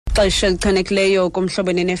Xesha elichanekileyo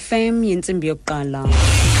kumhlobene ne-FM yintsimbi yokuqala.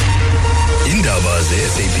 Indaba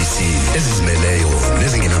ze-SABC ezizimeleyo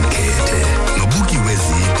nezingenamkhethe nobukiwe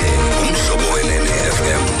zide kumhlobene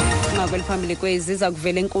ne-FM. Ngakho phambili kwezi ziza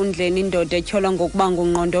kuvela enkundleni indoda etyholwa ngokuba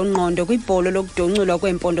ngungqondo-ngqondo kwibholo lokudonculwa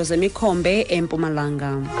kweempondo zemikhombe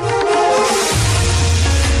eMpumalanga.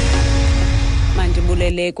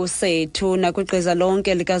 Mandibulele kusethu nakwigqiza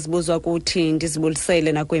lonke likazibuzwa kuthi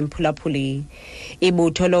ndizibulisele nakweemphulaphuli.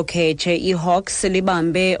 Ibutho lookhetshe iHawks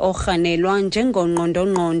libambe orhanelwa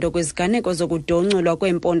njengongqondo-ngqondo kwiziganeko zokudonculwa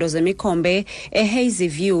kweempondo zemikhombe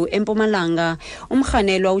eHazyview eMpumalanga.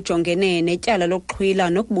 Umrhanelwa ujongene netyala lokuxhwila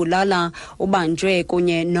nokubulala Ubanjwe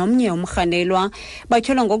kunye nomnye umrhanelwa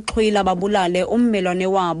batyholwa ngokuxhwila babulale ummelwane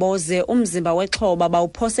wabo ze umzimba wexhoba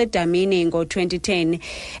bawuphose edamini ngo-2010.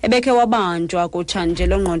 Ebekhe wabanjwa kutshanje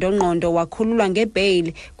longqondo-ngqondo wakhululwa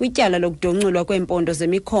ngebail kwityala lokudonculwa kweempondo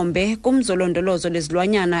zemikhombe kumzolondolozo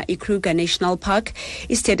lezilwanyana iKruger National Park.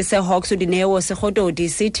 Isithethe seHawks uDineo Serhododi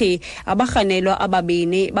sithi abarhanelwa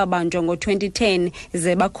ababini babanjwa ngo-2010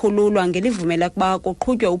 ze bakhululwa ngelivumela kuba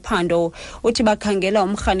kuqhutywe uphando. Uthi bakhangela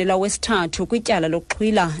umrhanelwa wesithathu kwityala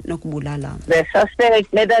lokuxhwila nokubulala. The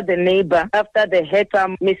suspect murdered the neighbor after they had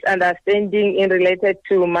some misunderstanding in related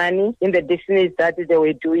to money in the business that they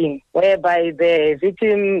were doing, whereby the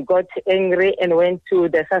victim got angry and went to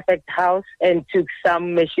the suspect house and took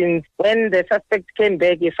some machines. When the suspect came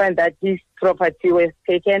back, he found that his property was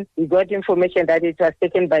taken. He got information that it was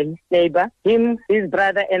taken by his neighbor. Him, his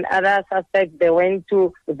brother and other suspects, they went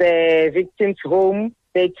to the victim's home.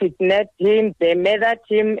 They kidnapped him, they murdered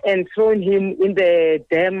him and thrown him in the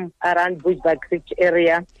dam around Bushbuck Creek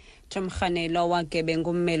area. Umrhanelwa wagebenga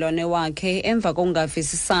ummelwane wakhe emva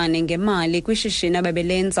kokungavisisani ngemali kwishishini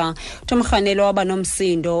ababelenza. Umrhanelwa waba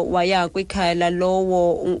nomsindo waya kwikhaya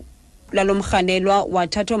lalomrhanelwa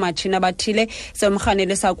wathatha oomatshini abathile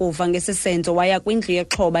semrhanelwa sakuva ngesisenzo waya kwindlu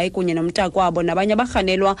yexhoba ikunye nomntakwabo nabanye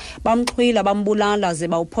abarhanelwa bamxhwila bambulala ze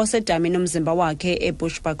bawuphose edamini umzimba wakhe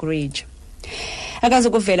eBushbuck Ridge. Akaze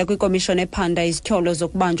kuvela kwikomishoni ephanda izityholo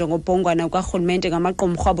zokubanjwa ngobhongwana kukarhulumente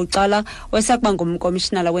ngamaqumrhu abucala wesakuba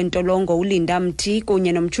ngumkomishinala wentolongo uLinda Mthi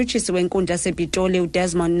kunye nomtshutshisi wenkundla yasePitoli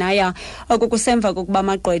uDesmond Naya. Oku kusemva kokuba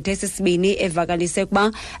amagqwetha esisibini evakalise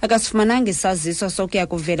ukuba akasifumananga isaziso sokuya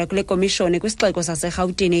kuvela kule komishoni kwisixeko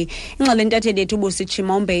saseRhawutini. Ingxelo entatheli yethu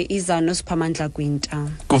uBusitshimombe iza noSiphamandla Kwinta.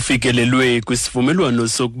 Kufikelelwe kwisivumelwano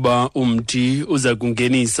sokuba uMthi uza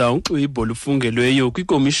kungenisa uxwebhu olufungelweyo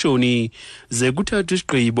kwikomishoni ze kuthatha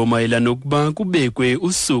isigqibo mayelana nokuba kubekwe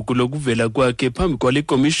usuku lokuvela kwakhe phambi kwale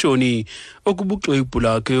komishoni okubuxwebhu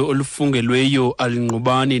lakhe olufungelweyo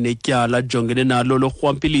alingqubani netyala jongene nalo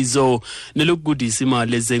lorhwampilizo nelokugudisa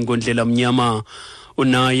imali ezengondlela mnyama.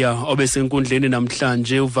 Unaya obesenkundleni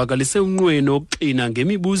namhlanje uvakalise unqweno okuxina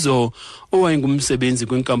ngemibuzo owayengumsebenzi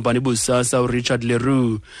kwinkampani busasa uRichard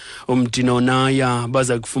Leroux. Umthi noNaya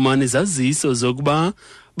baza kufumana izaziso zokuba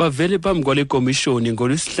bavele phambi kwale komishoni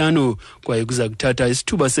ngoLwesihlanu kwaye kuza kuthatha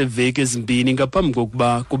isithuba seveki ezimbini ngaphambi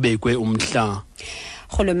kokuba kubekwe umhla.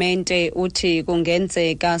 Urhulumente uthi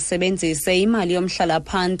kungenzeka sebenzise imali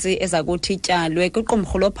yomhlala-phantsi ezakuthi ityalwe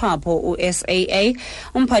kwiqumrhu lophapho uSAA.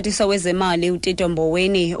 Umphathiswa wezemali uTito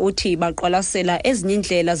Mboweni uthi baqwalasela ezinye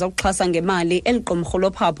indlela zokuxhasa ngemali eliqumrhu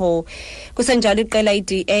lophapho. Kusenjalo iqela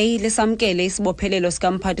iDA lisamkele isibophelelo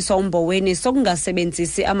sikamphathiswa uMboweni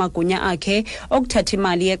sokungasebenzisi amagunya akhe okuthatha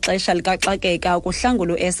imali yexesha likaxakeka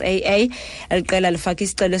ukuhlangula uSAA. Eliqela lifaka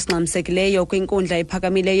isicelo esingxamisekileyo kwinkundla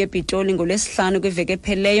ephakamileyo ePitoli ngoLwesihlanu kwiveki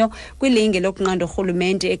pheleyo kwilinge lokunqanda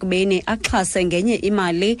urhulumente ekubeni axhase ngenye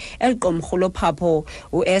imali eliqumrhu lophapho.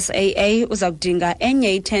 uSAA uza kudinga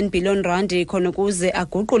enye i-10 billion rand khona ukuze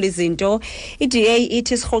aguqule izinto. iDA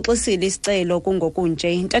ithi sirhoxisile isicelo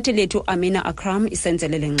kungokunje. Intatheli yethu Amina Akram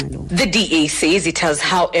isenzele le ngxelo. The DA says it has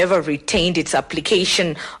however retained its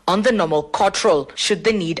application on the normal court roll should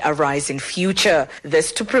the need arise in future.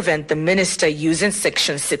 This to prevent the minister using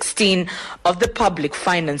Section 16 of the Public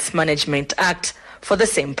Finance Management Act for the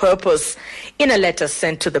same purpose. In a letter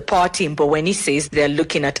sent to the party, Mboweni says they are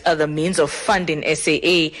looking at other means of funding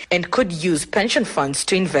SAA and could use pension funds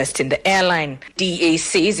to invest in the airline. DA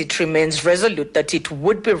says it remains resolute that it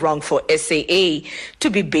would be wrong for SAA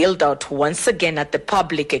to be bailed out once again at the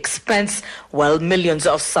public expense while millions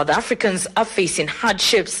of South Africans are facing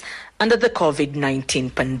hardships under the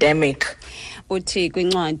COVID-19 pandemic. Uthi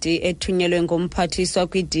kwincwadi ethunyelwe ngomphathiswa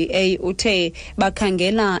kwiDA uthe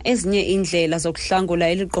bakhangela ezinye indlela zokuhlangula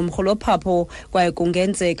eliqumrhu lophapho kwaye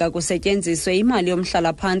kungenzeka kusetyenziswe imali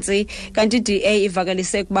yomhlala-phantsi, kanti iDA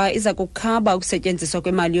ivakalise ukuba iza kukhaba ukusetyenziswa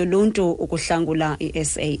kwemali yoluntu ukuhlangula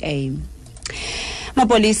iSAA.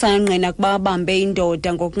 Amapolisa anqina kuba babambe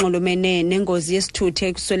indoda ngokunxulumene nengozi yesithuthi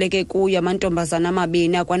ekusweleke kuyo amantombazana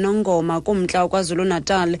amabini akwanongoma kumntla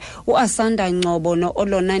KwaZulu-Natal. Uasanda Ngcobo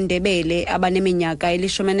no-Olona Ndebele abaneminyaka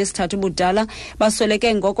 13 ubudala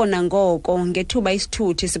basweleke ngoko nangoko ngethuba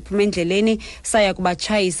isithuthi siphuma endleleni saya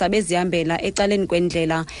kubatshayisa bezihambela ecaleni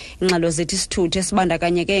kwendlela. Ingxelo zithi isithuthi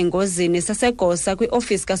esibandakanyeke engozini sasegosa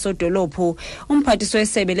kwiofisi kasodolophu. Umphathiswa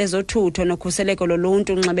wesebe lezothutho nokhuseleko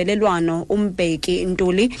loluntu unxibelelwano umbeki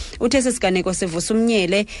Ntuli uthe isiganeko sivusa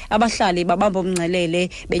umnyele abahlali babamba umngcelele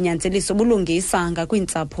benyanzelisa ubulungisa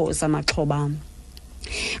ngakwiintsapho zamaxhoba.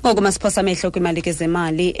 Ngoko masiphosa amehlo kwimalike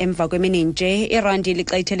zemali emva kwemini nje irandi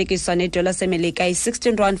lixayithelekiswa nedola semelika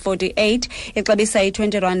i-16.48 exabisa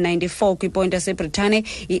i-20.94 kwiponti yaseBritane,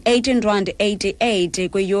 i-18.88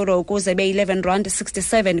 kwi-euro ukuze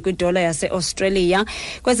be-11.67 kwidola yase-Australia.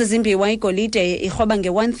 Kwezi zimbiwa igolide irhoba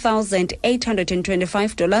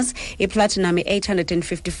nge-$1,825, iplatinum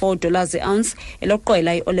 $854 i-ounce,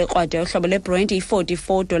 eloqwela iolekrwada uhlobo leBrent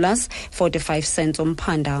 $44.45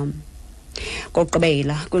 umphanda.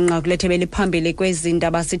 Kokugqibela kwinqaku lethebeli phambili kwezi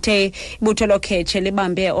ndaba sithe ibutho lokhetshe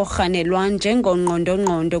libambe orhanelwa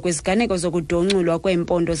njengo-ngqondo-ngqondo kwiziganeko zokudonculwa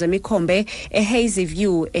kweempondo zemikhombe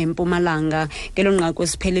eHazyview eMpumalanga. Ngelo nqaku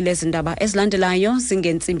siphelile izindaba ezilandelayo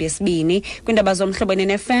zingentsimbi yesibini kwindaba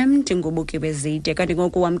zomhlobene FM. Ndingubukiwe zide kanti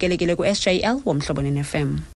ngoku wamkelekile ku-SJL womhlobene FM.